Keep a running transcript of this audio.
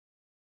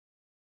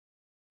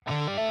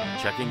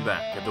Checking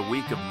back at the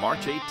week of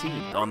March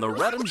 18th on the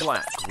Red and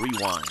Black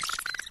Rewind.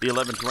 The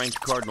 11th ranked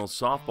Cardinals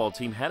softball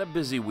team had a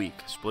busy week,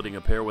 splitting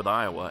a pair with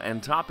Iowa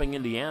and topping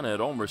Indiana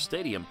at Ulmer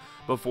Stadium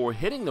before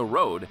hitting the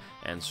road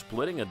and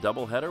splitting a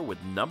doubleheader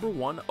with number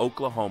 1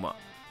 Oklahoma.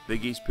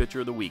 Big East Pitcher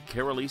of the Week,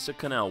 Carolisa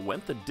Cannell,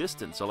 went the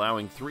distance,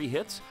 allowing 3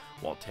 hits,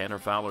 while Tanner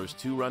Fowler's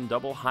 2-run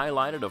double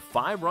highlighted a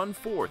 5-run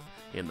fourth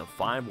in the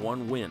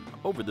 5-1 win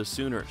over the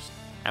Sooners.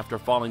 After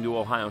falling to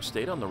Ohio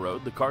State on the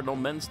road, the Cardinal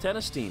men's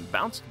tennis team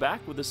bounced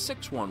back with a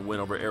 6-1 win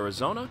over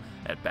Arizona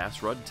at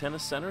Bass Rudd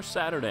Tennis Center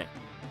Saturday.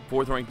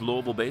 4th-ranked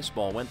Louisville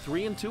baseball went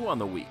 3-2 on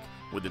the week.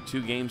 With a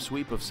 2-game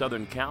sweep of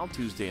Southern Cal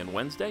Tuesday and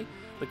Wednesday,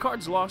 the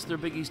Cards lost their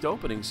Big East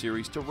opening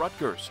series to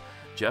Rutgers.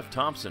 Jeff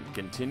Thompson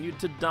continued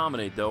to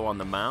dominate, though, on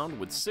the mound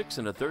with 6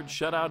 1/3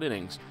 shutout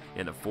innings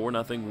in a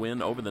 4-0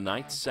 win over the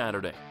Knights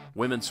Saturday.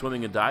 Women's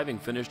swimming and diving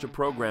finished a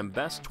program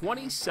best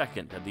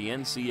 22nd at the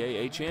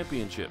NCAA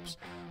Championships.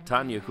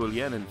 Tanya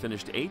Kulyanin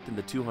finished 8th in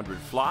the 200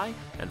 fly,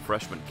 and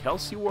freshman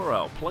Kelsey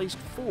Worrell placed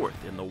 4th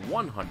in the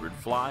 100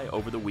 fly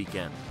over the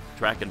weekend.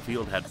 Track and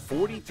field had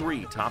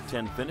 43 top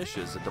 10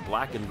 finishes at the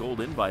Black and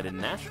Gold Invite in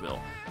Nashville,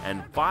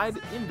 and 5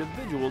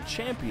 individual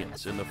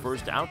champions in the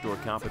first outdoor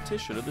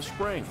competition of the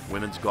spring.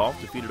 Women's golf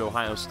defeated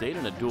Ohio State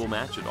in a dual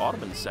match at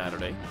Audubon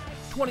Saturday.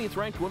 20th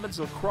ranked women's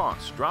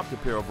lacrosse dropped a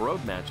pair of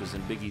road matches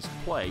in Big East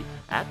play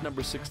at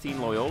number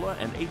 16 Loyola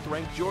and 8th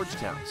ranked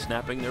Georgetown,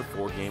 snapping their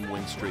 4-game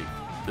win streak.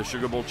 The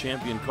Sugar Bowl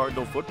champion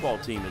Cardinal football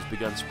team has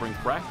begun spring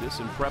practice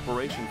in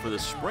preparation for the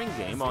spring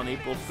game on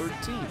April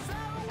 13th.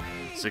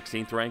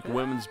 16th ranked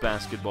women's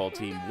basketball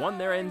team won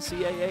their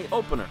NCAA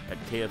opener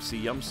at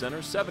KFC Yum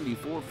Center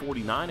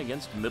 74-49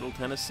 against Middle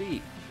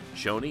Tennessee.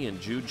 Shoney and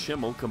Jude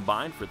Schimmel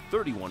combined for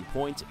 31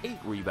 points, 8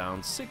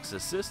 rebounds, 6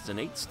 assists, and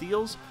 8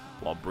 steals,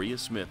 while Bria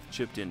Smith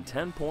chipped in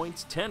 10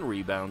 points, 10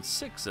 rebounds,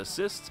 6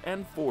 assists,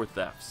 and 4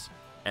 thefts.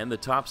 And the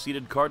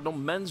top-seeded Cardinal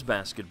men's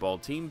basketball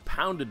team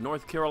pounded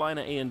North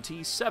Carolina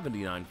A&T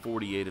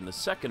 79-48 in the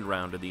second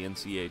round of the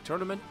NCAA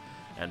tournament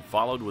and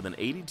followed with an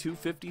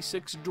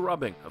 82-56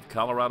 drubbing of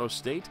Colorado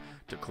State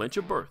to clinch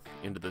a berth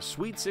into the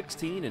Sweet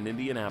 16 in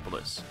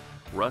Indianapolis.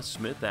 Russ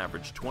Smith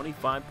averaged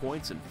 25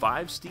 points and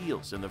 5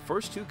 steals in the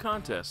first 2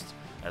 contests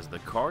as the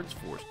Cards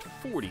forced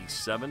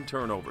 47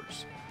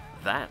 turnovers.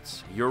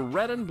 That's your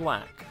Red and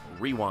Black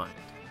Rewind.